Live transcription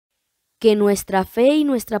que nuestra fe y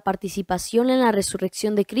nuestra participación en la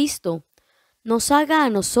resurrección de Cristo nos haga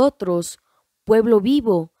a nosotros, pueblo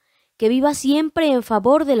vivo, que viva siempre en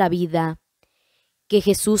favor de la vida. Que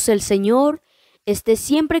Jesús el Señor esté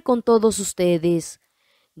siempre con todos ustedes.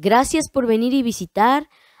 Gracias por venir y visitar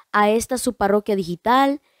a esta su parroquia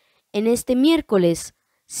digital en este miércoles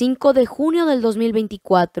 5 de junio del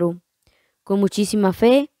 2024. Con muchísima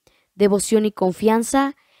fe, devoción y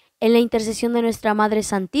confianza en la intercesión de nuestra Madre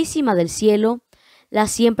Santísima del Cielo, la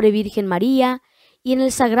siempre Virgen María, y en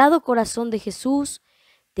el Sagrado Corazón de Jesús,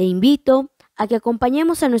 te invito a que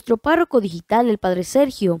acompañemos a nuestro párroco digital, el Padre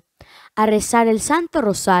Sergio, a rezar el Santo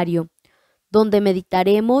Rosario, donde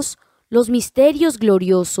meditaremos los misterios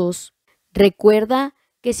gloriosos. Recuerda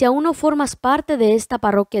que si aún no formas parte de esta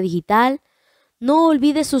parroquia digital, no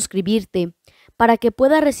olvides suscribirte para que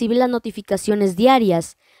puedas recibir las notificaciones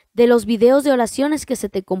diarias de los videos de oraciones que se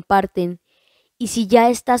te comparten. Y si ya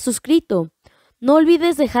estás suscrito, no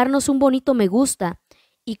olvides dejarnos un bonito me gusta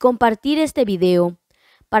y compartir este video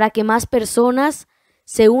para que más personas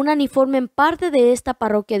se unan y formen parte de esta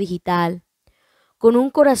parroquia digital. Con un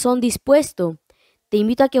corazón dispuesto, te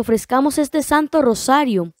invito a que ofrezcamos este Santo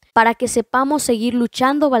Rosario para que sepamos seguir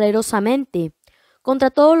luchando valerosamente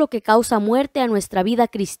contra todo lo que causa muerte a nuestra vida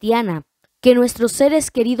cristiana, que nuestros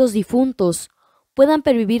seres queridos difuntos puedan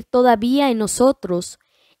pervivir todavía en nosotros,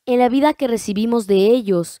 en la vida que recibimos de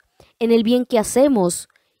ellos, en el bien que hacemos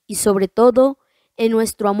y sobre todo en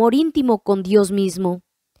nuestro amor íntimo con Dios mismo.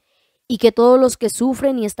 Y que todos los que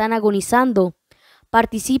sufren y están agonizando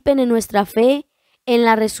participen en nuestra fe, en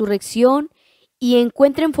la resurrección y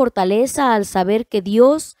encuentren fortaleza al saber que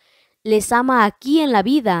Dios les ama aquí en la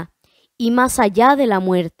vida y más allá de la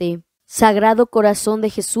muerte. Sagrado Corazón de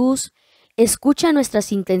Jesús, escucha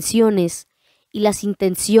nuestras intenciones y las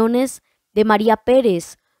intenciones de María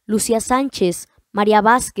Pérez, Lucía Sánchez, María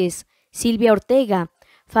Vázquez, Silvia Ortega,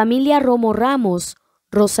 familia Romo Ramos,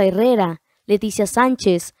 Rosa Herrera, Leticia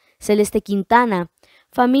Sánchez, Celeste Quintana,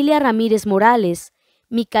 familia Ramírez Morales,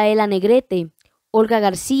 Micaela Negrete, Olga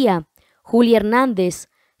García, Julia Hernández,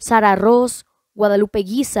 Sara Ross, Guadalupe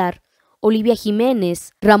Guizar, Olivia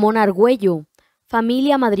Jiménez, Ramón Arguello,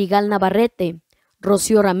 familia Madrigal Navarrete,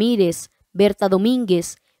 Rocío Ramírez, Berta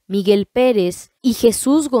Domínguez, Miguel Pérez y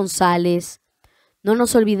Jesús González. No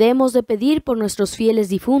nos olvidemos de pedir por nuestros fieles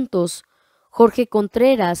difuntos, Jorge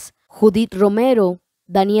Contreras, Judith Romero,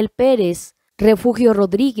 Daniel Pérez, Refugio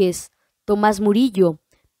Rodríguez, Tomás Murillo,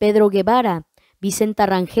 Pedro Guevara, Vicenta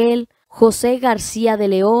Rangel, José García de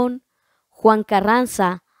León, Juan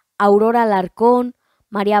Carranza, Aurora Alarcón,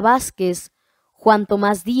 María Vázquez, Juan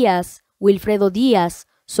Tomás Díaz, Wilfredo Díaz,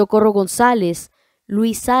 Socorro González,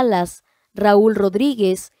 Luis Salas, Raúl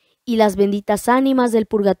Rodríguez y las benditas ánimas del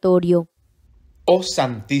purgatorio. Oh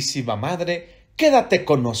Santísima Madre, quédate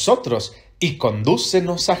con nosotros y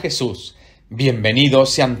condúcenos a Jesús. Bienvenidos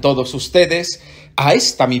sean todos ustedes a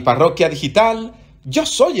esta mi parroquia digital. Yo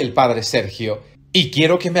soy el Padre Sergio y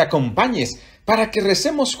quiero que me acompañes para que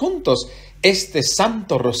recemos juntos este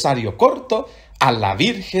Santo Rosario corto a la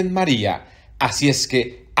Virgen María. Así es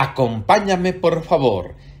que acompáñame por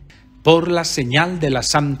favor. Por la señal de la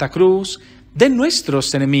Santa Cruz de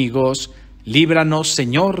nuestros enemigos, líbranos,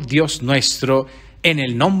 Señor Dios nuestro, en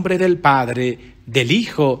el nombre del Padre, del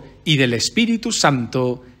Hijo y del Espíritu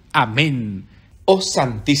Santo. Amén. Oh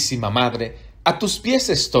Santísima Madre, a tus pies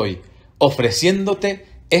estoy, ofreciéndote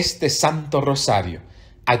este Santo Rosario.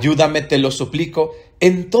 Ayúdame, te lo suplico,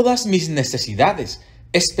 en todas mis necesidades,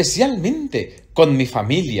 especialmente con mi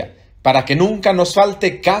familia, para que nunca nos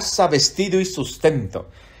falte casa, vestido y sustento.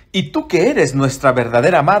 Y tú que eres nuestra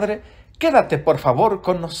verdadera Madre, quédate por favor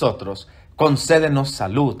con nosotros, concédenos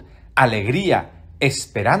salud, alegría,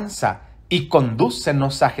 esperanza y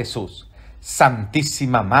condúcenos a Jesús.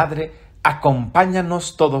 Santísima Madre,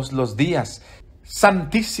 acompáñanos todos los días.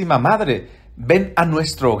 Santísima Madre, ven a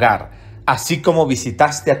nuestro hogar. Así como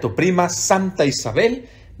visitaste a tu prima Santa Isabel,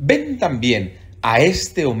 ven también a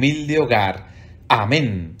este humilde hogar.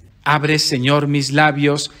 Amén. Abre, Señor, mis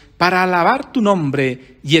labios para alabar tu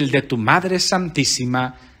nombre y el de tu Madre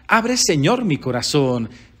Santísima. Abre, Señor, mi corazón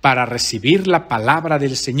para recibir la palabra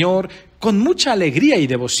del Señor con mucha alegría y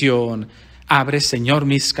devoción. Abre, Señor,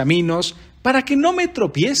 mis caminos para que no me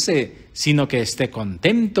tropiece, sino que esté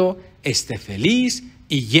contento, esté feliz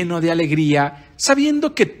y lleno de alegría,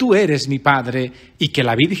 sabiendo que tú eres mi Padre y que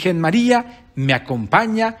la Virgen María me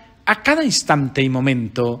acompaña a cada instante y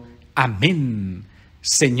momento. Amén.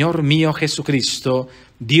 Señor mío Jesucristo,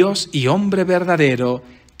 Dios y hombre verdadero,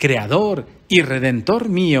 Creador y Redentor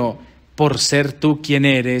mío, por ser tú quien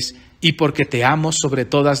eres y porque te amo sobre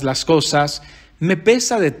todas las cosas, me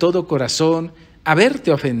pesa de todo corazón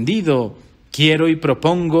haberte ofendido. Quiero y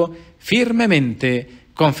propongo firmemente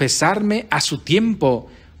confesarme a su tiempo.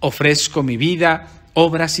 Ofrezco mi vida,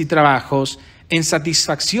 obras y trabajos en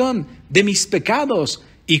satisfacción de mis pecados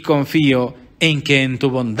y confío en que en tu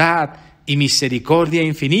bondad y misericordia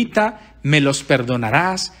infinita me los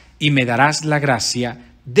perdonarás y me darás la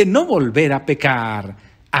gracia de no volver a pecar.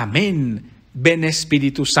 Amén. Ven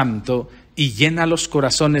Espíritu Santo y llena los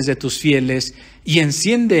corazones de tus fieles y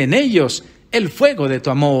enciende en ellos el fuego de tu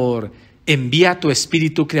amor. Envía tu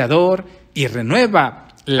Espíritu Creador y renueva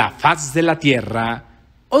la faz de la tierra.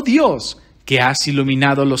 Oh Dios, que has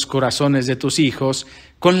iluminado los corazones de tus hijos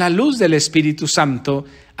con la luz del Espíritu Santo,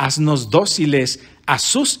 haznos dóciles a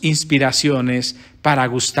sus inspiraciones para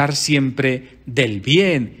gustar siempre del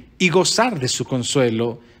bien y gozar de su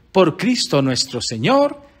consuelo. Por Cristo nuestro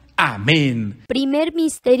Señor. Amén. Primer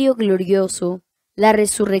misterio glorioso, la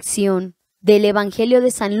resurrección. Del Evangelio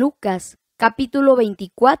de San Lucas, capítulo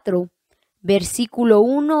 24, versículo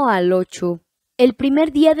 1 al 8. El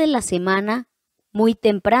primer día de la semana, muy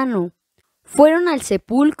temprano, fueron al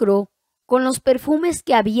sepulcro con los perfumes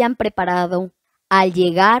que habían preparado. Al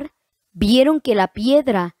llegar, vieron que la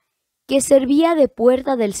piedra que servía de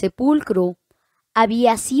puerta del sepulcro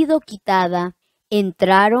había sido quitada.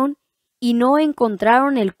 Entraron y no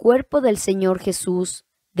encontraron el cuerpo del Señor Jesús,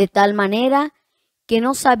 de tal manera que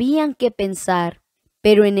no sabían qué pensar.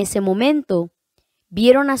 Pero en ese momento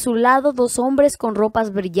vieron a su lado dos hombres con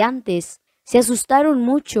ropas brillantes. Se asustaron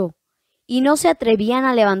mucho y no se atrevían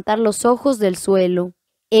a levantar los ojos del suelo.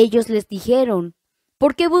 Ellos les dijeron: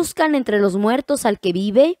 ¿por qué buscan entre los muertos al que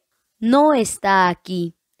vive? No está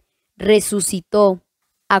aquí, resucitó.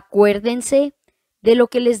 Acuérdense de lo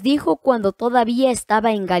que les dijo cuando todavía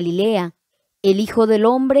estaba en Galilea: el Hijo del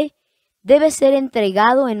Hombre debe ser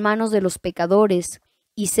entregado en manos de los pecadores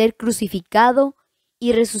y ser crucificado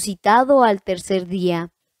y resucitado al tercer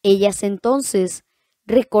día. Ellas entonces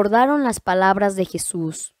recordaron las palabras de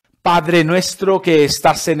Jesús. Padre nuestro que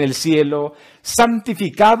estás en el cielo,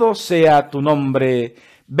 santificado sea tu nombre.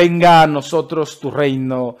 Venga a nosotros tu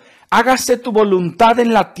reino. Hágase tu voluntad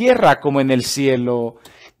en la tierra como en el cielo.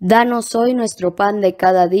 Danos hoy nuestro pan de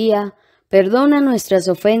cada día. Perdona nuestras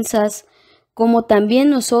ofensas, como también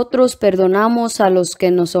nosotros perdonamos a los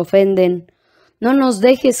que nos ofenden. No nos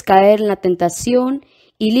dejes caer en la tentación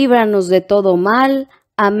y líbranos de todo mal.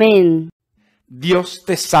 Amén. Dios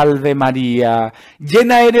te salve María,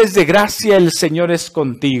 llena eres de gracia, el Señor es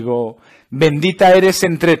contigo. Bendita eres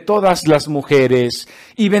entre todas las mujeres,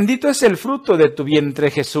 y bendito es el fruto de tu vientre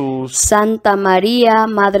Jesús. Santa María,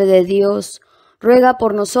 Madre de Dios, ruega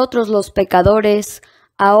por nosotros los pecadores,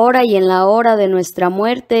 ahora y en la hora de nuestra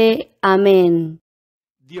muerte. Amén.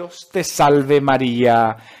 Dios te salve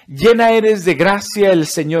María, llena eres de gracia, el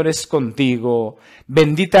Señor es contigo.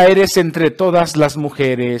 Bendita eres entre todas las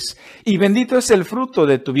mujeres, y bendito es el fruto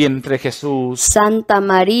de tu vientre Jesús. Santa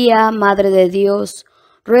María, Madre de Dios,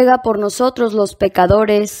 ruega por nosotros los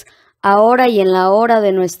pecadores, ahora y en la hora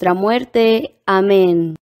de nuestra muerte.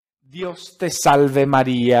 Amén. Dios te salve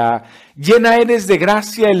María, llena eres de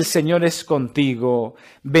gracia, el Señor es contigo.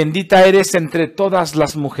 Bendita eres entre todas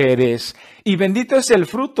las mujeres, y bendito es el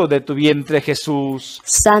fruto de tu vientre Jesús.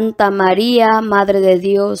 Santa María, Madre de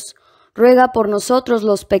Dios, ruega por nosotros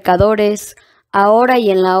los pecadores, ahora y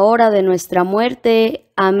en la hora de nuestra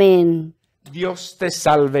muerte. Amén. Dios te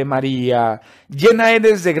salve María, llena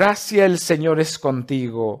eres de gracia, el Señor es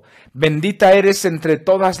contigo. Bendita eres entre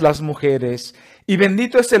todas las mujeres, y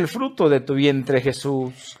bendito es el fruto de tu vientre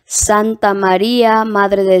Jesús. Santa María,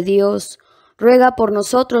 Madre de Dios, ruega por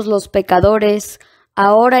nosotros los pecadores,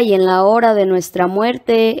 ahora y en la hora de nuestra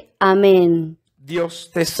muerte. Amén. Dios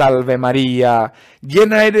te salve María,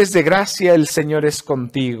 llena eres de gracia, el Señor es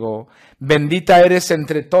contigo. Bendita eres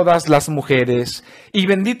entre todas las mujeres, y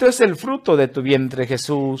bendito es el fruto de tu vientre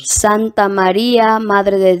Jesús. Santa María,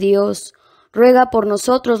 Madre de Dios, ruega por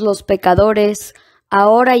nosotros los pecadores,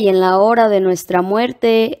 ahora y en la hora de nuestra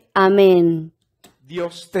muerte. Amén.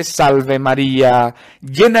 Dios te salve María,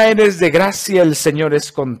 llena eres de gracia, el Señor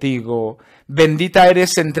es contigo. Bendita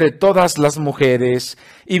eres entre todas las mujeres,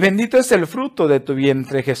 y bendito es el fruto de tu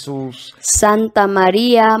vientre Jesús. Santa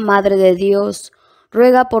María, Madre de Dios,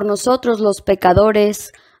 ruega por nosotros los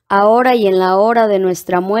pecadores, ahora y en la hora de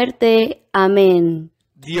nuestra muerte. Amén.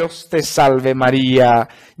 Dios te salve María,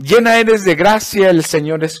 llena eres de gracia, el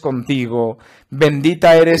Señor es contigo.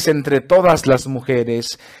 Bendita eres entre todas las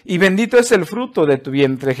mujeres, y bendito es el fruto de tu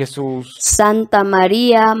vientre Jesús. Santa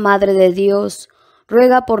María, Madre de Dios,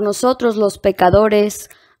 ruega por nosotros los pecadores,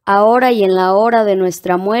 ahora y en la hora de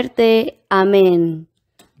nuestra muerte. Amén.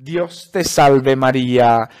 Dios te salve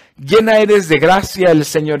María, llena eres de gracia, el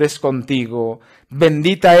Señor es contigo,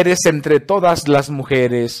 bendita eres entre todas las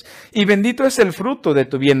mujeres, y bendito es el fruto de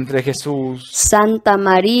tu vientre Jesús. Santa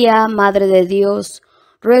María, Madre de Dios,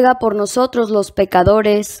 ruega por nosotros los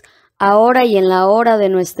pecadores, ahora y en la hora de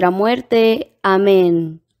nuestra muerte.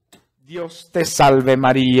 Amén. Dios te salve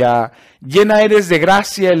María, llena eres de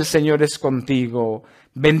gracia, el Señor es contigo,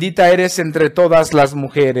 bendita eres entre todas las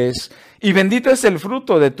mujeres, y bendito es el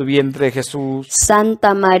fruto de tu vientre Jesús.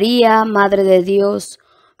 Santa María, Madre de Dios,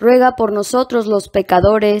 ruega por nosotros los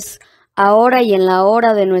pecadores, ahora y en la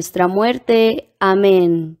hora de nuestra muerte.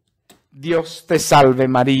 Amén. Dios te salve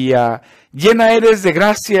María, llena eres de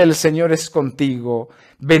gracia, el Señor es contigo,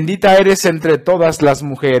 bendita eres entre todas las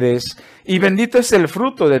mujeres, y bendito es el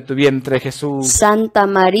fruto de tu vientre Jesús. Santa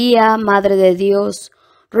María, Madre de Dios,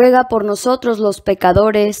 ruega por nosotros los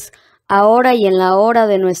pecadores, ahora y en la hora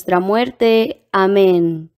de nuestra muerte.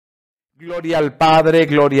 Amén. Gloria al Padre,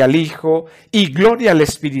 gloria al Hijo, y gloria al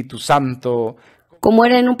Espíritu Santo. Como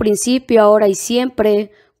era en un principio, ahora y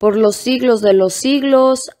siempre, por los siglos de los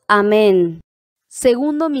siglos. Amén.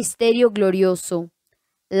 Segundo misterio glorioso,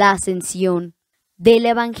 la Ascensión. Del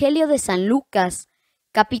Evangelio de San Lucas,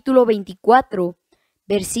 capítulo 24,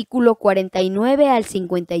 versículo 49 al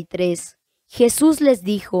 53. Jesús les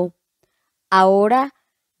dijo: Ahora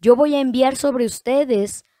yo voy a enviar sobre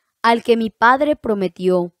ustedes al que mi Padre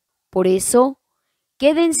prometió. Por eso,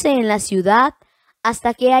 quédense en la ciudad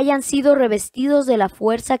hasta que hayan sido revestidos de la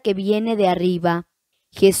fuerza que viene de arriba.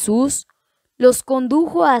 Jesús los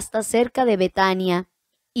condujo hasta cerca de Betania,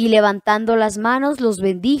 y levantando las manos los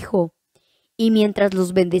bendijo, y mientras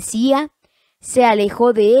los bendecía, se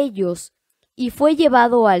alejó de ellos, y fue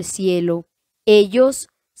llevado al cielo. Ellos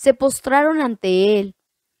se postraron ante él,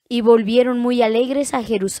 y volvieron muy alegres a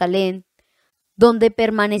Jerusalén, donde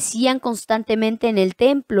permanecían constantemente en el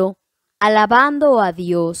templo, alabando a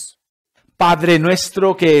Dios. Padre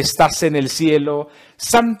nuestro que estás en el cielo,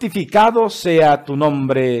 santificado sea tu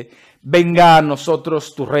nombre. Venga a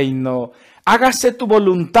nosotros tu reino. Hágase tu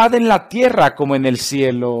voluntad en la tierra como en el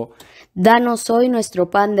cielo. Danos hoy nuestro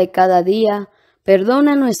pan de cada día.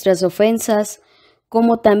 Perdona nuestras ofensas,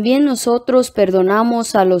 como también nosotros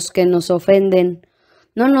perdonamos a los que nos ofenden.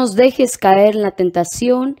 No nos dejes caer en la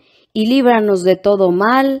tentación, y líbranos de todo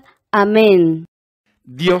mal. Amén.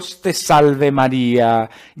 Dios te salve María,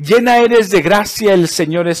 llena eres de gracia, el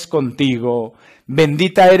Señor es contigo.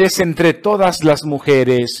 Bendita eres entre todas las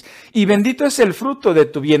mujeres, y bendito es el fruto de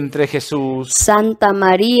tu vientre Jesús. Santa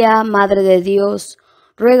María, Madre de Dios,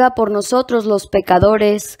 ruega por nosotros los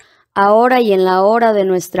pecadores, ahora y en la hora de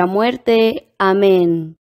nuestra muerte.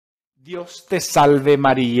 Amén. Dios te salve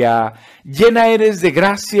María, llena eres de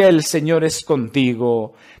gracia, el Señor es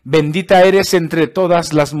contigo. Bendita eres entre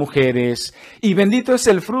todas las mujeres, y bendito es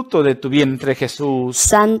el fruto de tu vientre Jesús.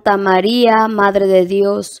 Santa María, Madre de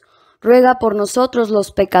Dios, ruega por nosotros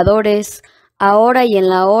los pecadores, ahora y en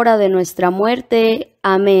la hora de nuestra muerte.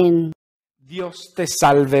 Amén. Dios te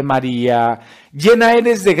salve María, llena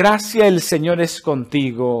eres de gracia, el Señor es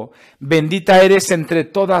contigo. Bendita eres entre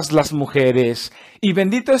todas las mujeres, y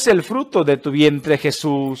bendito es el fruto de tu vientre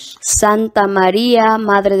Jesús. Santa María,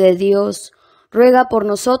 Madre de Dios, ruega por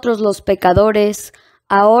nosotros los pecadores,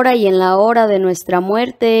 ahora y en la hora de nuestra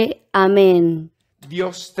muerte. Amén.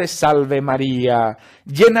 Dios te salve María,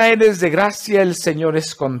 llena eres de gracia, el Señor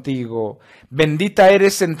es contigo. Bendita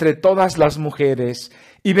eres entre todas las mujeres,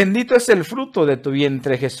 y bendito es el fruto de tu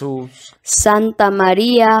vientre Jesús. Santa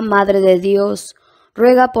María, Madre de Dios,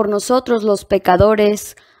 ruega por nosotros los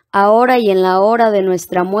pecadores, ahora y en la hora de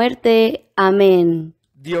nuestra muerte. Amén.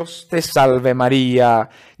 Dios te salve María,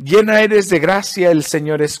 llena eres de gracia, el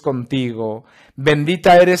Señor es contigo.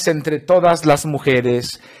 Bendita eres entre todas las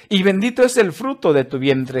mujeres, y bendito es el fruto de tu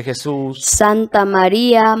vientre Jesús. Santa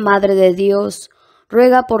María, Madre de Dios,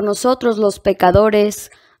 ruega por nosotros los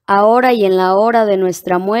pecadores, ahora y en la hora de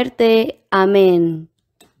nuestra muerte. Amén.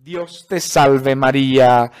 Dios te salve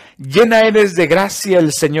María, llena eres de gracia,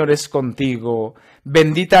 el Señor es contigo.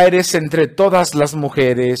 Bendita eres entre todas las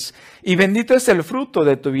mujeres, y bendito es el fruto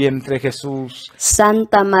de tu vientre Jesús.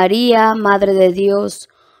 Santa María, Madre de Dios,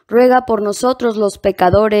 ruega por nosotros los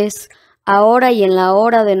pecadores, ahora y en la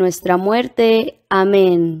hora de nuestra muerte.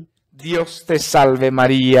 Amén. Dios te salve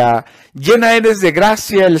María, llena eres de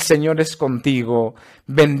gracia, el Señor es contigo.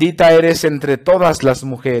 Bendita eres entre todas las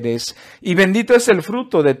mujeres, y bendito es el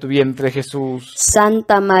fruto de tu vientre Jesús.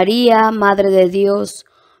 Santa María, Madre de Dios,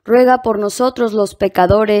 ruega por nosotros los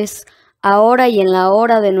pecadores, ahora y en la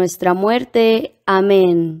hora de nuestra muerte.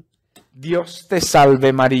 Amén. Dios te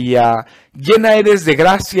salve María, llena eres de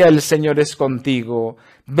gracia, el Señor es contigo.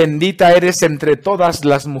 Bendita eres entre todas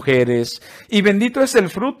las mujeres, y bendito es el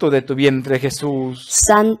fruto de tu vientre, Jesús.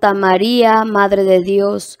 Santa María, Madre de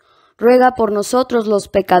Dios, ruega por nosotros los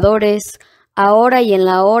pecadores, ahora y en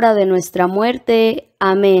la hora de nuestra muerte.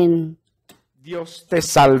 Amén. Dios te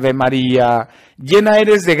salve María, llena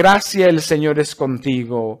eres de gracia, el Señor es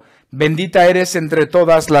contigo. Bendita eres entre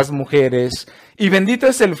todas las mujeres, y bendito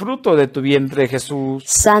es el fruto de tu vientre, Jesús.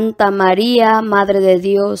 Santa María, Madre de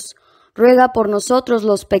Dios, ruega por nosotros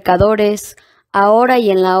los pecadores, ahora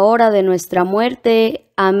y en la hora de nuestra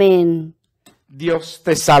muerte. Amén. Dios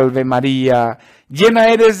te salve María, llena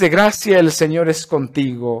eres de gracia, el Señor es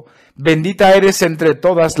contigo. Bendita eres entre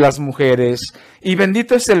todas las mujeres, y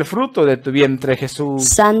bendito es el fruto de tu vientre, Jesús.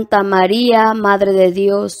 Santa María, Madre de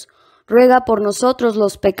Dios, ruega por nosotros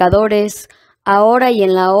los pecadores, ahora y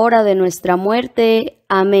en la hora de nuestra muerte.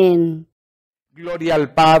 Amén. Gloria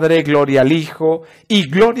al Padre, gloria al Hijo, y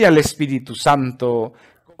gloria al Espíritu Santo.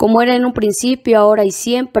 Como era en un principio, ahora y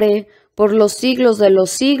siempre, por los siglos de los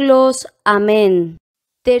siglos. Amén.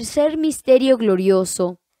 Tercer misterio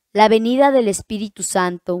glorioso, la venida del Espíritu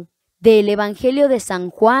Santo. Del Evangelio de San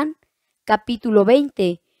Juan, capítulo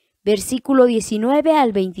 20, versículo 19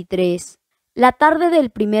 al 23. La tarde del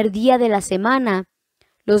primer día de la semana,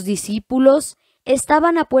 los discípulos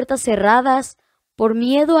estaban a puertas cerradas por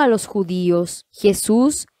miedo a los judíos.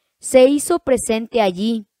 Jesús se hizo presente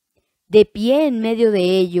allí, de pie en medio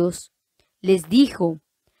de ellos. Les dijo: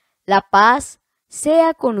 «La paz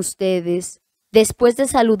sea con ustedes». Después de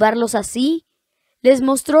saludarlos así, les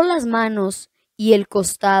mostró las manos y el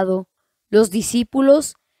costado. Los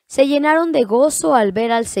discípulos se llenaron de gozo al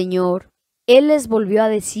ver al Señor. Él les volvió a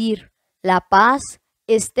decir: «La paz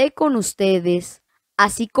esté con ustedes.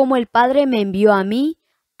 Así como el Padre me envió a mí,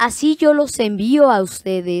 así yo los envío a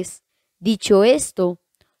ustedes». Dicho esto,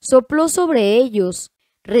 sopló sobre ellos.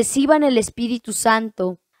 Reciban el Espíritu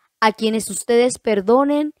Santo. A quienes ustedes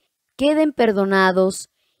perdonen, queden perdonados,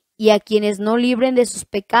 y a quienes no libren de sus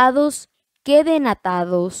pecados, queden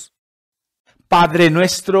atados. Padre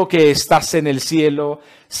nuestro que estás en el cielo,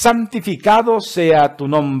 santificado sea tu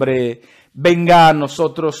nombre. Venga a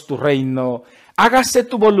nosotros tu reino. Hágase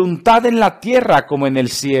tu voluntad en la tierra como en el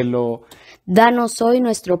cielo. Danos hoy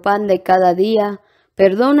nuestro pan de cada día.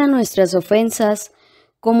 Perdona nuestras ofensas,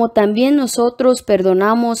 como también nosotros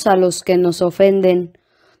perdonamos a los que nos ofenden.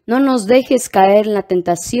 No nos dejes caer en la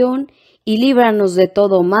tentación, y líbranos de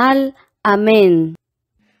todo mal. Amén.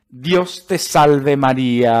 Dios te salve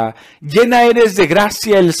María, llena eres de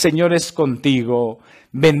gracia, el Señor es contigo.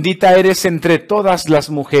 Bendita eres entre todas las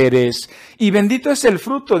mujeres, y bendito es el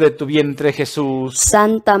fruto de tu vientre, Jesús.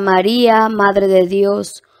 Santa María, Madre de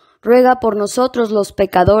Dios, ruega por nosotros los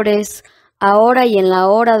pecadores, ahora y en la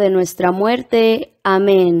hora de nuestra muerte.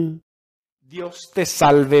 Amén. Dios te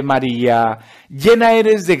salve María, llena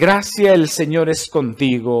eres de gracia, el Señor es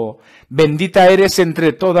contigo. Bendita eres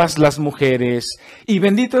entre todas las mujeres, y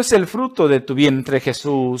bendito es el fruto de tu vientre,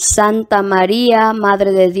 Jesús. Santa María,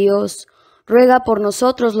 Madre de Dios, ruega por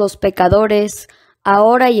nosotros los pecadores,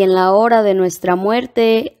 ahora y en la hora de nuestra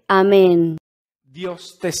muerte. Amén.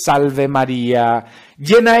 Dios te salve María,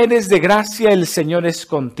 llena eres de gracia, el Señor es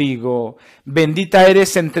contigo. Bendita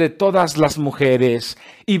eres entre todas las mujeres,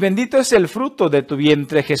 y bendito es el fruto de tu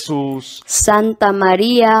vientre, Jesús. Santa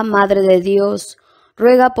María, Madre de Dios,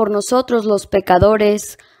 ruega por nosotros los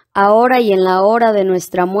pecadores, ahora y en la hora de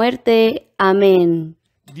nuestra muerte. Amén.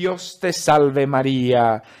 Dios te salve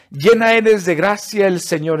María, llena eres de gracia, el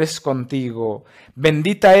Señor es contigo.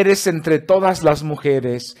 Bendita eres entre todas las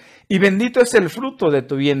mujeres, y bendito es el fruto de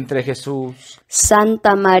tu vientre, Jesús.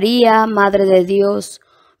 Santa María, Madre de Dios,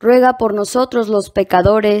 ruega por nosotros los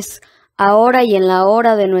pecadores, ahora y en la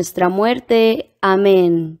hora de nuestra muerte.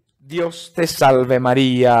 Amén. Dios te salve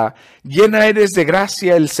María, llena eres de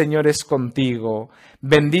gracia, el Señor es contigo.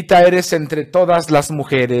 Bendita eres entre todas las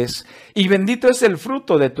mujeres, y bendito es el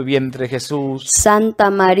fruto de tu vientre, Jesús. Santa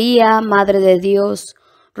María, Madre de Dios,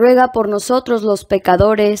 ruega por nosotros los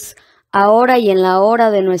pecadores, ahora y en la hora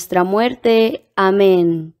de nuestra muerte.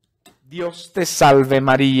 Amén. Dios te salve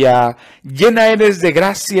María, llena eres de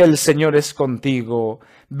gracia, el Señor es contigo.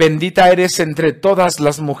 Bendita eres entre todas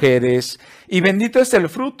las mujeres, y bendito es el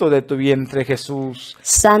fruto de tu vientre, Jesús.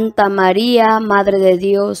 Santa María, Madre de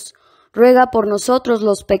Dios, ruega por nosotros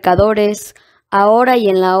los pecadores, ahora y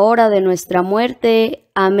en la hora de nuestra muerte.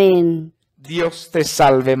 Amén. Dios te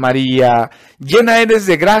salve María, llena eres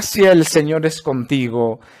de gracia, el Señor es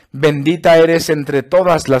contigo. Bendita eres entre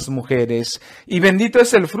todas las mujeres, y bendito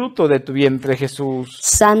es el fruto de tu vientre, Jesús.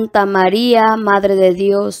 Santa María, Madre de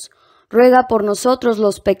Dios, ruega por nosotros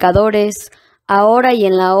los pecadores, ahora y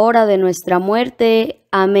en la hora de nuestra muerte.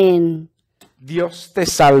 Amén. Dios te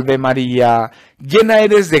salve María, llena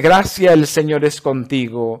eres de gracia, el Señor es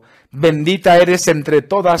contigo. Bendita eres entre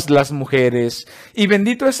todas las mujeres, y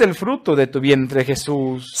bendito es el fruto de tu vientre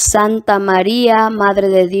Jesús. Santa María, Madre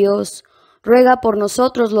de Dios, ruega por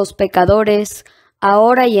nosotros los pecadores,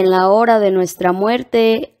 ahora y en la hora de nuestra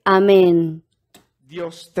muerte. Amén.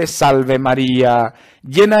 Dios te salve María,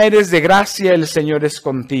 llena eres de gracia, el Señor es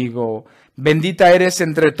contigo. Bendita eres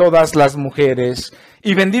entre todas las mujeres,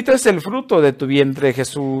 y bendito es el fruto de tu vientre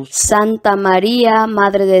Jesús. Santa María,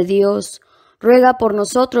 Madre de Dios, ruega por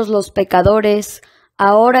nosotros los pecadores,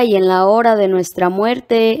 ahora y en la hora de nuestra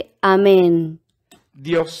muerte. Amén.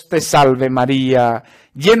 Dios te salve María,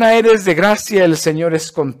 llena eres de gracia, el Señor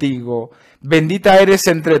es contigo. Bendita eres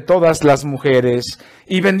entre todas las mujeres,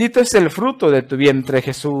 y bendito es el fruto de tu vientre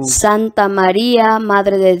Jesús. Santa María,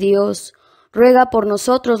 Madre de Dios, ruega por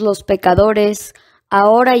nosotros los pecadores,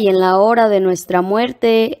 ahora y en la hora de nuestra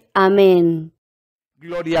muerte. Amén.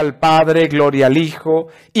 Gloria al Padre, gloria al Hijo,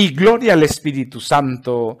 y gloria al Espíritu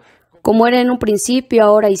Santo. Como era en un principio,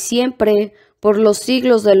 ahora y siempre, por los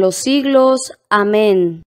siglos de los siglos.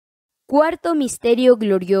 Amén. Cuarto misterio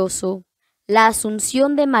glorioso: la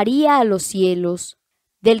Asunción de María a los cielos.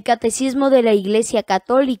 Del Catecismo de la Iglesia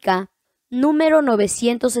Católica, número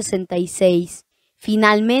 966.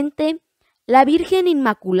 Finalmente, la Virgen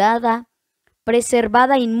Inmaculada,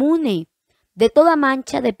 preservada inmune de toda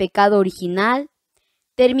mancha de pecado original,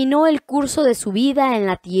 terminó el curso de su vida en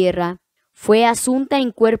la tierra. Fue asunta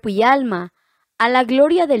en cuerpo y alma a la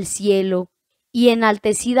gloria del cielo y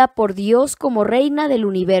enaltecida por Dios como Reina del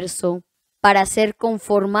universo, para ser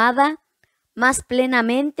conformada más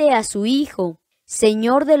plenamente a su Hijo,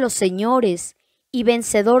 Señor de los señores y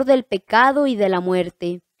vencedor del pecado y de la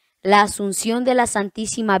muerte. La Asunción de la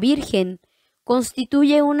Santísima Virgen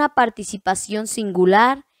constituye una participación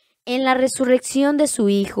singular en la resurrección de su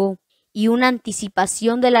Hijo y una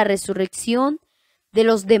anticipación de la resurrección de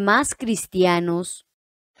los demás cristianos.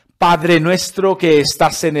 Padre nuestro que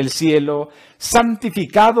estás en el cielo,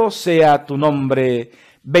 santificado sea tu nombre.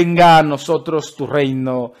 Venga a nosotros tu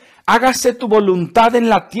reino. Hágase tu voluntad en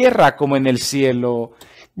la tierra como en el cielo.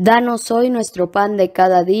 Danos hoy nuestro pan de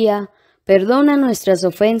cada día. Perdona nuestras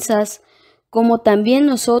ofensas, como también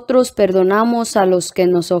nosotros perdonamos a los que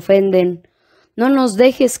nos ofenden. No nos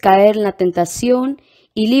dejes caer en la tentación,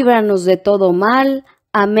 y líbranos de todo mal.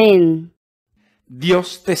 Amén.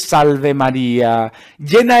 Dios te salve María,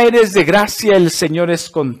 llena eres de gracia, el Señor es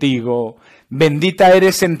contigo. Bendita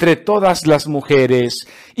eres entre todas las mujeres,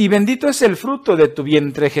 y bendito es el fruto de tu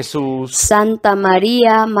vientre Jesús. Santa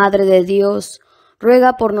María, Madre de Dios,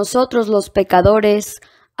 ruega por nosotros los pecadores,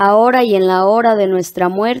 ahora y en la hora de nuestra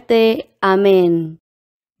muerte. Amén.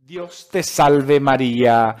 Dios te salve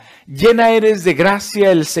María, llena eres de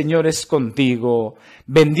gracia, el Señor es contigo.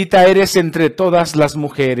 Bendita eres entre todas las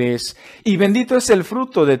mujeres, y bendito es el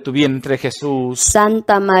fruto de tu vientre Jesús.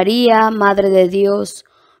 Santa María, Madre de Dios,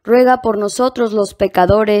 ruega por nosotros los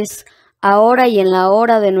pecadores, ahora y en la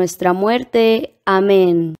hora de nuestra muerte.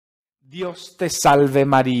 Amén. Dios te salve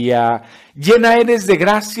María, llena eres de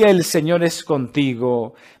gracia, el Señor es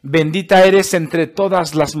contigo. Bendita eres entre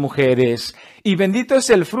todas las mujeres, y bendito es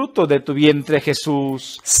el fruto de tu vientre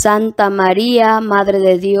Jesús. Santa María, Madre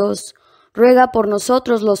de Dios, ruega por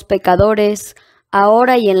nosotros los pecadores,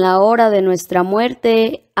 ahora y en la hora de nuestra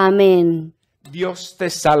muerte. Amén. Dios te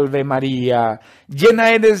salve María,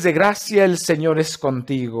 llena eres de gracia, el Señor es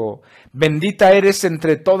contigo. Bendita eres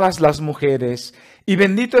entre todas las mujeres, y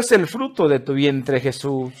bendito es el fruto de tu vientre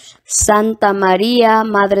Jesús. Santa María,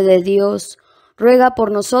 Madre de Dios, ruega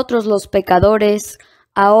por nosotros los pecadores,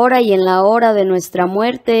 ahora y en la hora de nuestra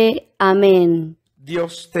muerte. Amén.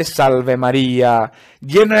 Dios te salve María,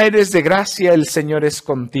 llena eres de gracia, el Señor es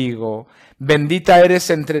contigo. Bendita eres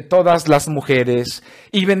entre todas las mujeres,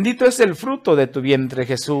 y bendito es el fruto de tu vientre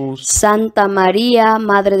Jesús. Santa María,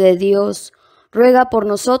 Madre de Dios, ruega por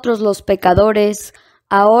nosotros los pecadores,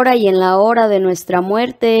 ahora y en la hora de nuestra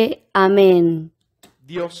muerte. Amén.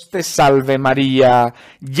 Dios te salve María,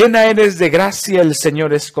 llena eres de gracia, el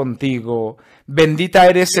Señor es contigo. Bendita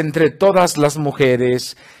eres entre todas las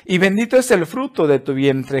mujeres, y bendito es el fruto de tu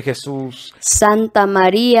vientre Jesús. Santa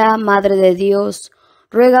María, Madre de Dios,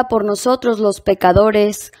 ruega por nosotros los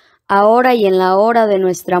pecadores, ahora y en la hora de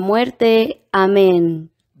nuestra muerte.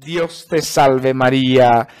 Amén. Dios te salve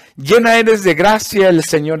María, llena eres de gracia, el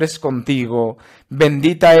Señor es contigo.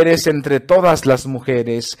 Bendita eres entre todas las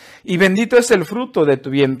mujeres, y bendito es el fruto de tu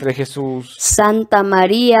vientre Jesús. Santa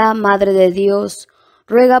María, Madre de Dios,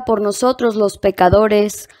 ruega por nosotros los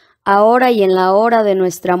pecadores, ahora y en la hora de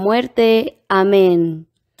nuestra muerte. Amén.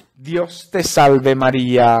 Dios te salve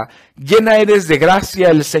María, llena eres de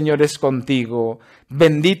gracia, el Señor es contigo,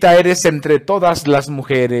 bendita eres entre todas las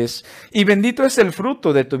mujeres, y bendito es el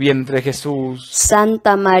fruto de tu vientre Jesús.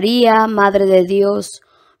 Santa María, Madre de Dios,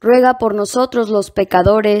 ruega por nosotros los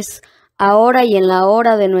pecadores, ahora y en la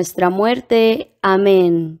hora de nuestra muerte.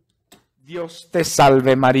 Amén. Dios te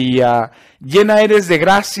salve María, llena eres de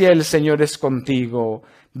gracia, el Señor es contigo,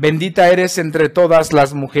 bendita eres entre todas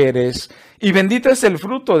las mujeres, y bendito es el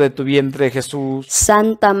fruto de tu vientre Jesús.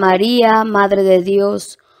 Santa María, Madre de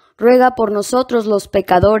Dios, ruega por nosotros los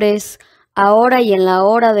pecadores, ahora y en la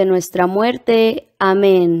hora de nuestra muerte.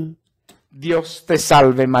 Amén. Dios te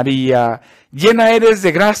salve María, llena eres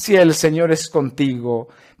de gracia, el Señor es contigo,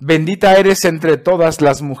 bendita eres entre todas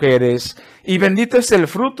las mujeres, y bendito es el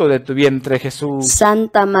fruto de tu vientre Jesús.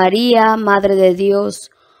 Santa María, Madre de Dios,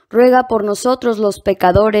 ruega por nosotros los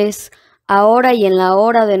pecadores, ahora y en la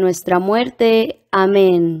hora de nuestra muerte.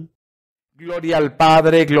 Amén. Gloria al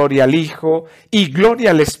Padre, gloria al Hijo, y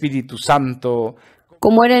gloria al Espíritu Santo.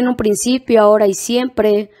 Como era en un principio, ahora y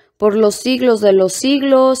siempre, por los siglos de los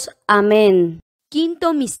siglos. Amén.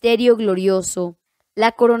 Quinto misterio glorioso,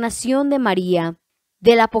 la coronación de María.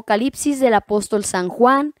 Del Apocalipsis del apóstol San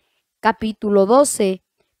Juan, capítulo 12,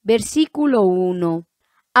 versículo 1.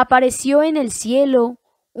 Apareció en el cielo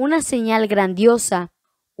una señal grandiosa,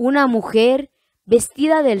 una mujer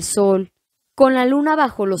vestida del sol, con la luna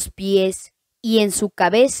bajo los pies, y en su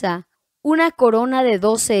cabeza una corona de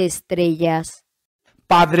 12 estrellas.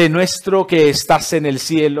 Padre nuestro que estás en el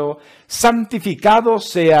cielo, santificado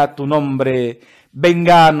sea tu nombre.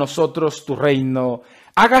 Venga a nosotros tu reino.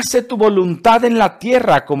 Hágase tu voluntad en la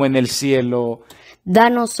tierra como en el cielo.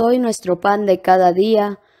 Danos hoy nuestro pan de cada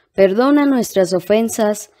día. Perdona nuestras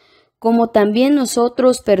ofensas, como también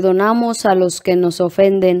nosotros perdonamos a los que nos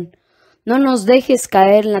ofenden. No nos dejes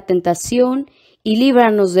caer en la tentación, y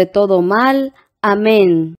líbranos de todo mal.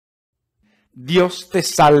 Amén. Dios te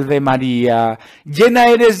salve María, llena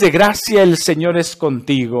eres de gracia, el Señor es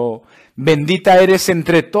contigo. Bendita eres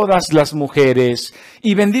entre todas las mujeres,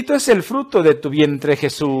 y bendito es el fruto de tu vientre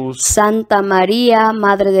Jesús. Santa María,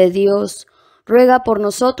 Madre de Dios, ruega por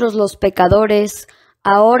nosotros los pecadores,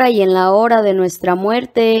 ahora y en la hora de nuestra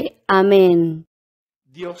muerte. Amén.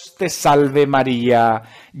 Dios te salve María,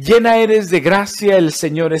 llena eres de gracia, el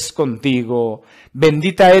Señor es contigo.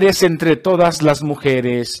 Bendita eres entre todas las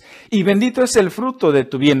mujeres, y bendito es el fruto de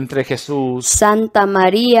tu vientre Jesús. Santa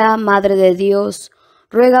María, Madre de Dios,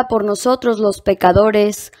 ruega por nosotros los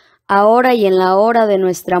pecadores, ahora y en la hora de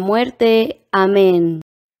nuestra muerte. Amén.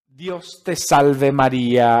 Dios te salve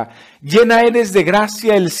María, llena eres de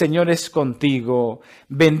gracia, el Señor es contigo.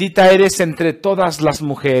 Bendita eres entre todas las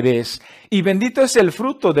mujeres, y bendito es el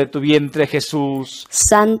fruto de tu vientre Jesús.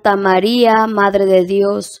 Santa María, Madre de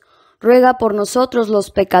Dios, ruega por nosotros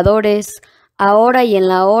los pecadores, ahora y en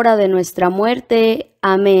la hora de nuestra muerte.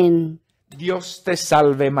 Amén. Dios te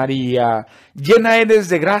salve María, llena eres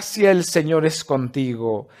de gracia, el Señor es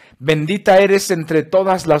contigo. Bendita eres entre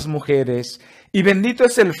todas las mujeres, y bendito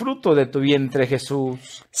es el fruto de tu vientre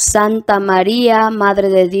Jesús. Santa María, Madre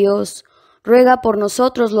de Dios, ruega por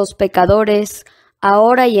nosotros los pecadores,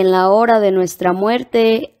 ahora y en la hora de nuestra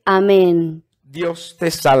muerte. Amén. Dios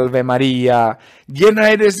te salve María, llena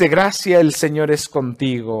eres de gracia, el Señor es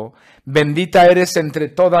contigo. Bendita eres entre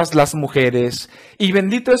todas las mujeres, y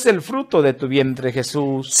bendito es el fruto de tu vientre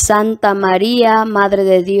Jesús. Santa María, Madre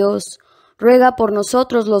de Dios, ruega por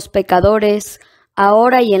nosotros los pecadores,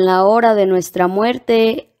 ahora y en la hora de nuestra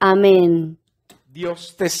muerte. Amén.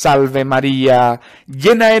 Dios te salve María,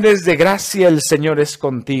 llena eres de gracia, el Señor es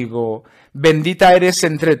contigo. Bendita eres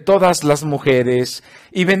entre todas las mujeres,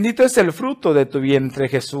 y bendito es el fruto de tu vientre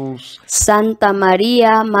Jesús. Santa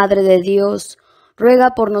María, Madre de Dios,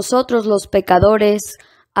 ruega por nosotros los pecadores,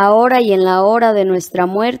 ahora y en la hora de nuestra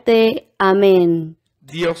muerte. Amén.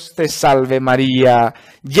 Dios te salve María,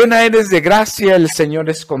 llena eres de gracia, el Señor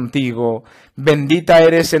es contigo. Bendita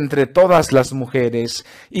eres entre todas las mujeres,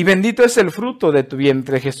 y bendito es el fruto de tu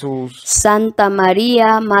vientre Jesús. Santa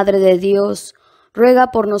María, Madre de Dios,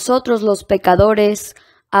 ruega por nosotros los pecadores,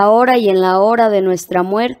 ahora y en la hora de nuestra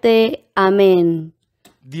muerte. Amén.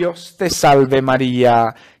 Dios te salve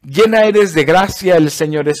María, llena eres de gracia, el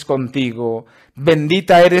Señor es contigo.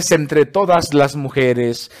 Bendita eres entre todas las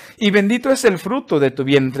mujeres, y bendito es el fruto de tu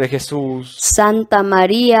vientre Jesús. Santa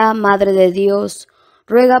María, Madre de Dios,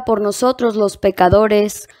 ruega por nosotros los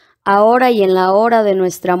pecadores, ahora y en la hora de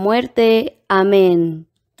nuestra muerte. Amén.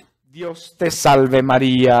 Dios te salve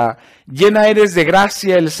María, llena eres de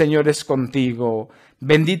gracia, el Señor es contigo.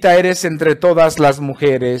 Bendita eres entre todas las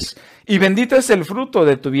mujeres, y bendito es el fruto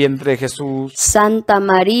de tu vientre Jesús. Santa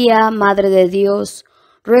María, Madre de Dios,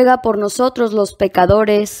 ruega por nosotros los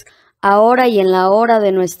pecadores, ahora y en la hora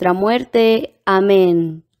de nuestra muerte.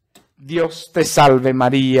 Amén. Dios te salve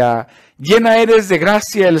María, llena eres de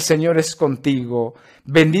gracia, el Señor es contigo.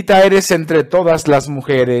 Bendita eres entre todas las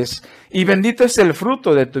mujeres, y bendito es el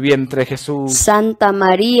fruto de tu vientre, Jesús. Santa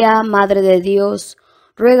María, Madre de Dios,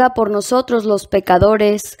 ruega por nosotros los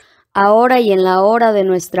pecadores, ahora y en la hora de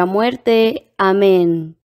nuestra muerte.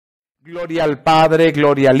 Amén. Gloria al Padre,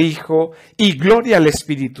 gloria al Hijo, y gloria al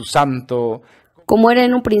Espíritu Santo. Como era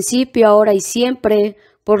en un principio, ahora y siempre,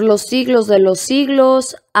 por los siglos de los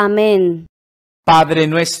siglos. Amén. Padre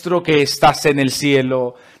nuestro que estás en el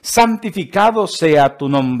cielo, santificado sea tu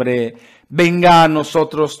nombre. Venga a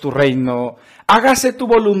nosotros tu reino. Hágase tu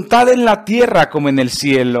voluntad en la tierra como en el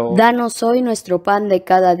cielo. Danos hoy nuestro pan de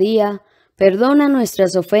cada día. Perdona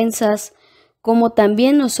nuestras ofensas, como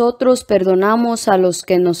también nosotros perdonamos a los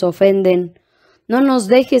que nos ofenden. No nos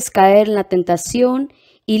dejes caer en la tentación,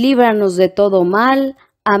 y líbranos de todo mal.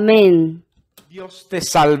 Amén. Dios te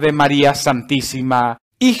salve María Santísima,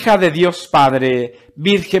 hija de Dios Padre,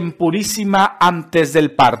 Virgen purísima antes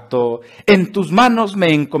del parto. En tus manos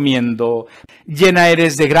me encomiendo. Llena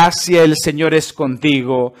eres de gracia, el Señor es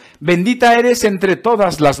contigo. Bendita eres entre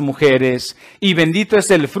todas las mujeres, y bendito es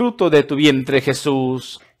el fruto de tu vientre,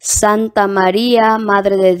 Jesús. Santa María,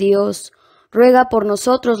 Madre de Dios, ruega por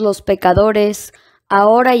nosotros los pecadores,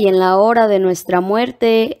 ahora y en la hora de nuestra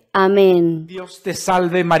muerte. Amén. Dios te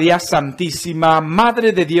salve María Santísima,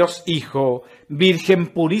 Madre de Dios Hijo,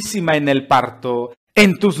 Virgen purísima en el parto.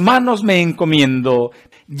 En tus manos me encomiendo.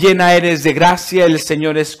 Llena eres de gracia, el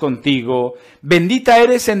Señor es contigo. Bendita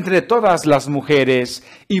eres entre todas las mujeres,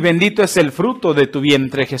 y bendito es el fruto de tu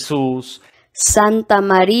vientre, Jesús. Santa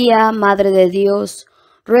María, Madre de Dios,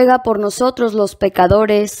 ruega por nosotros los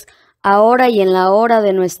pecadores, ahora y en la hora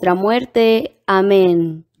de nuestra muerte.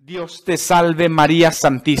 Amén. Dios te salve María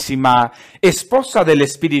Santísima, Esposa del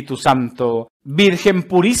Espíritu Santo, Virgen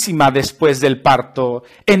purísima después del parto.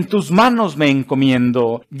 En tus manos me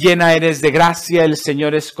encomiendo. Llena eres de gracia, el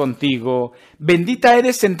Señor es contigo. Bendita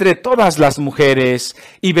eres entre todas las mujeres,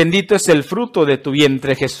 y bendito es el fruto de tu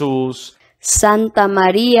vientre, Jesús. Santa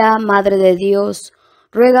María, Madre de Dios,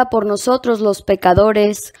 ruega por nosotros los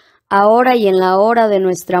pecadores, ahora y en la hora de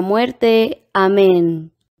nuestra muerte.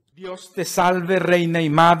 Amén. Dios te salve, Reina y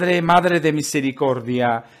Madre, Madre de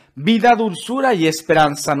misericordia, vida, dulzura y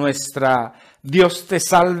esperanza nuestra. Dios te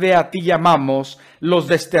salve, a ti llamamos, los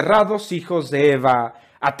desterrados hijos de Eva.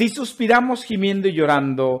 A ti suspiramos gimiendo y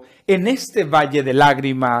llorando, en este valle de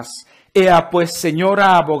lágrimas. Ea pues,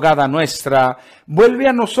 Señora abogada nuestra, vuelve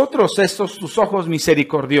a nosotros estos tus ojos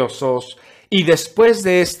misericordiosos, y después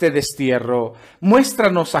de este destierro,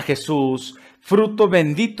 muéstranos a Jesús, fruto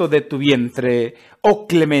bendito de tu vientre. Oh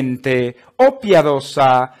clemente, oh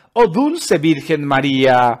piadosa, oh dulce Virgen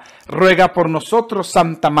María, ruega por nosotros,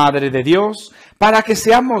 Santa Madre de Dios, para que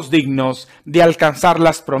seamos dignos de alcanzar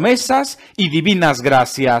las promesas y divinas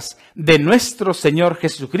gracias de nuestro Señor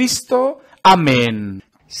Jesucristo. Amén.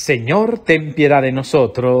 Señor, ten piedad de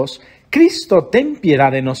nosotros. Cristo, ten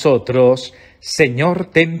piedad de nosotros. Señor,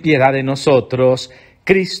 ten piedad de nosotros.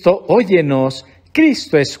 Cristo, óyenos.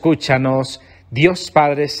 Cristo, escúchanos. Dios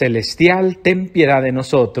Padre Celestial, ten piedad de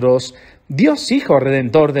nosotros. Dios Hijo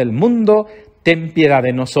Redentor del mundo, ten piedad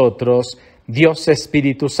de nosotros. Dios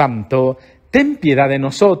Espíritu Santo, ten piedad de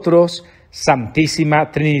nosotros.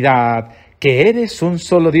 Santísima Trinidad, que eres un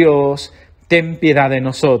solo Dios, ten piedad de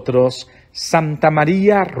nosotros. Santa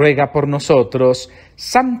María, ruega por nosotros.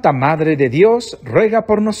 Santa Madre de Dios, ruega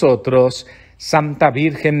por nosotros. Santa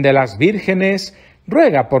Virgen de las Vírgenes,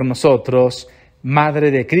 ruega por nosotros. Madre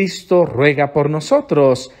de Cristo, ruega por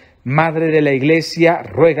nosotros. Madre de la Iglesia,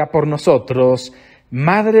 ruega por nosotros.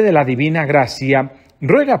 Madre de la Divina Gracia,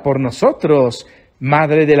 ruega por nosotros.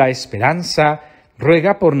 Madre de la Esperanza,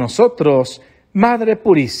 ruega por nosotros. Madre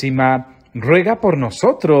Purísima, ruega por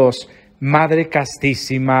nosotros. Madre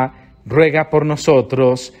Castísima, ruega por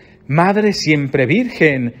nosotros. Madre Siempre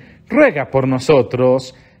Virgen, ruega por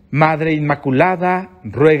nosotros. Madre Inmaculada,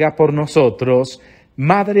 ruega por nosotros.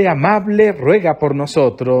 Madre amable, ruega por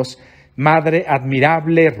nosotros. Madre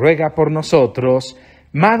admirable, ruega por nosotros.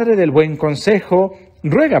 Madre del buen consejo,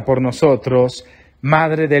 ruega por nosotros.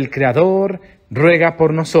 Madre del Creador, ruega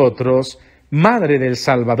por nosotros. Madre del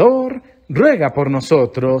Salvador, ruega por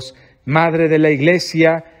nosotros. Madre de la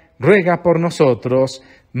Iglesia, ruega por nosotros.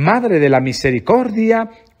 Madre de la Misericordia,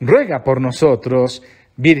 ruega por nosotros.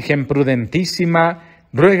 Virgen prudentísima,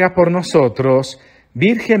 ruega por nosotros.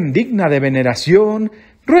 Virgen digna de veneración,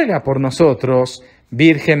 ruega por nosotros.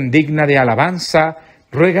 Virgen digna de alabanza,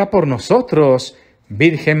 ruega por nosotros.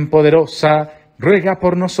 Virgen poderosa, ruega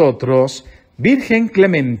por nosotros. Virgen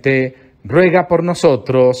clemente, ruega por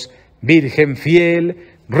nosotros. Virgen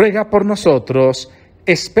fiel, ruega por nosotros.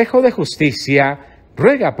 Espejo de justicia,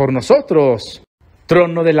 ruega por nosotros.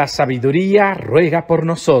 Trono de la sabiduría, ruega por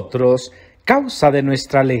nosotros. Causa de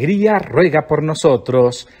nuestra alegría, ruega por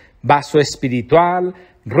nosotros. Vaso espiritual,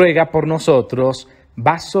 ruega por nosotros.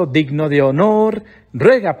 Vaso digno de honor,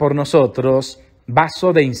 ruega por nosotros.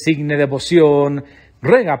 Vaso de insigne devoción,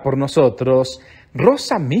 ruega por nosotros.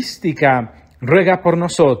 Rosa mística, ruega por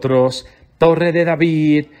nosotros. Torre de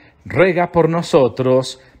David, ruega por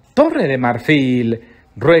nosotros. Torre de marfil,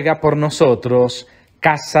 ruega por nosotros.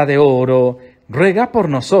 Casa de oro, ruega por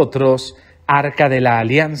nosotros. Arca de la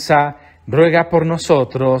alianza, ruega por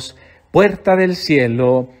nosotros. Puerta del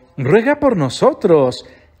cielo, ruega por nosotros.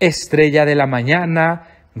 Estrella de la mañana,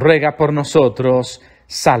 ruega por nosotros.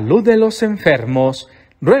 Salud de los enfermos,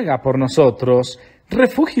 ruega por nosotros.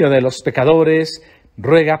 Refugio de los pecadores,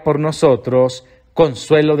 ruega por nosotros.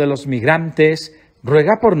 Consuelo de los migrantes,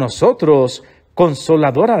 ruega por nosotros.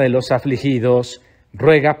 Consoladora de los afligidos,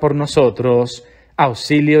 ruega por nosotros.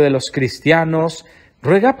 Auxilio de los cristianos,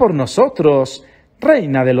 ruega por nosotros.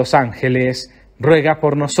 Reina de los ángeles, ruega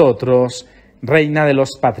por nosotros. Reina de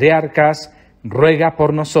los patriarcas, ruega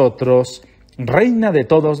por nosotros. Reina de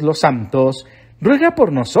todos los santos, ruega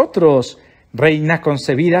por nosotros. Reina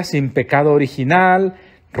concebida sin pecado original,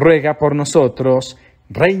 ruega por nosotros.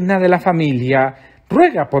 Reina de la familia,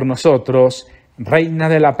 ruega por nosotros. Reina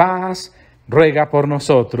de la paz, ruega por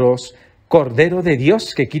nosotros. Cordero de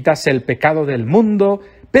Dios que quitas el pecado del mundo,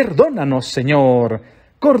 perdónanos, Señor.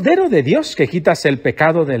 Cordero de Dios que quitas el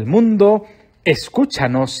pecado del mundo,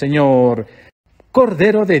 escúchanos, Señor.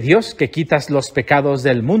 Cordero de Dios que quitas los pecados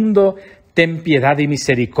del mundo, ten piedad y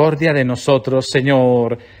misericordia de nosotros,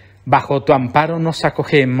 Señor. Bajo tu amparo nos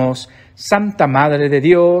acogemos. Santa Madre de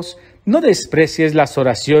Dios, no desprecies las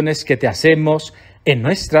oraciones que te hacemos en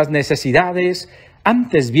nuestras necesidades,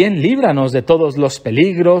 antes bien líbranos de todos los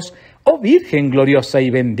peligros. Oh Virgen gloriosa y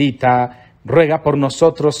bendita, ruega por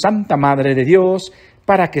nosotros, Santa Madre de Dios,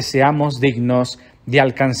 para que seamos dignos de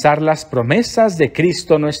alcanzar las promesas de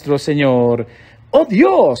Cristo nuestro Señor. Oh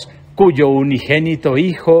Dios, cuyo unigénito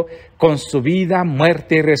Hijo, con su vida,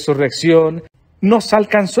 muerte y resurrección, nos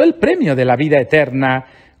alcanzó el premio de la vida eterna,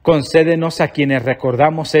 concédenos a quienes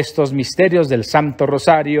recordamos estos misterios del Santo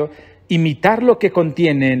Rosario, imitar lo que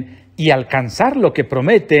contienen y alcanzar lo que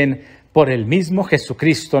prometen, por el mismo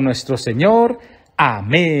Jesucristo nuestro Señor.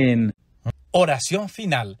 Amén. Oración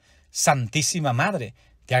final. Santísima Madre,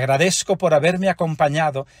 te agradezco por haberme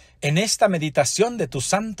acompañado en esta meditación de tus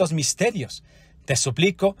santos misterios. Te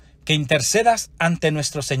suplico que intercedas ante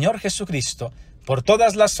nuestro Señor Jesucristo por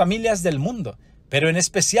todas las familias del mundo, pero en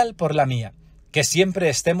especial por la mía, que siempre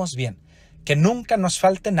estemos bien, que nunca nos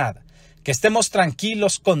falte nada, que estemos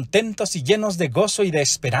tranquilos, contentos y llenos de gozo y de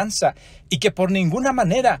esperanza, y que por ninguna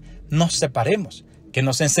manera nos separemos, que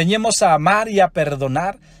nos enseñemos a amar y a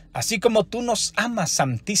perdonar, así como tú nos amas,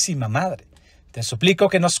 Santísima Madre. Te suplico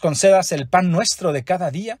que nos concedas el pan nuestro de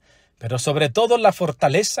cada día, pero sobre todo la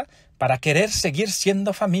fortaleza para querer seguir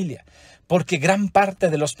siendo familia, porque gran parte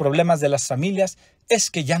de los problemas de las familias es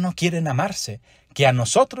que ya no quieren amarse, que a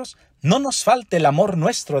nosotros no nos falte el amor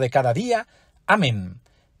nuestro de cada día. Amén.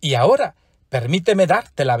 Y ahora, permíteme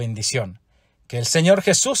darte la bendición. Que el Señor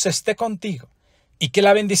Jesús esté contigo, y que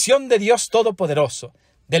la bendición de Dios Todopoderoso,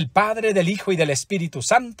 del Padre, del Hijo y del Espíritu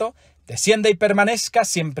Santo, descienda y permanezca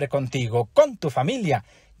siempre contigo, con tu familia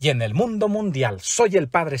y en el mundo mundial. Soy el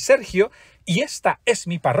Padre Sergio, y esta es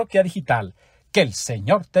mi parroquia digital. Que el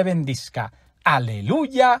Señor te bendizca.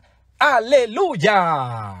 ¡Aleluya!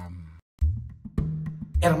 ¡Aleluya!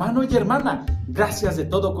 Hermano y hermana, gracias de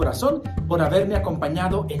todo corazón por haberme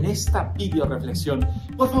acompañado en esta video reflexión.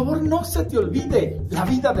 Por favor, no se te olvide, la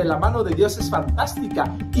vida de la mano de Dios es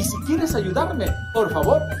fantástica. Y si quieres ayudarme, por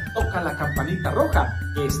favor, toca la campanita roja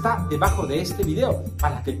que está debajo de este video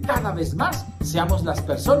para que cada vez más seamos las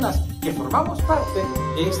personas que formamos parte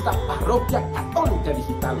de esta parroquia católica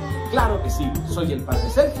digital. Claro que sí, soy el Padre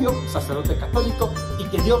Sergio, sacerdote católico, y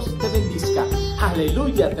que Dios te bendizca.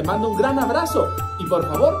 Aleluya, te mando un gran abrazo y por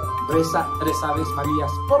favor, reza 3 Aves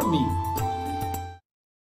Marías por mí.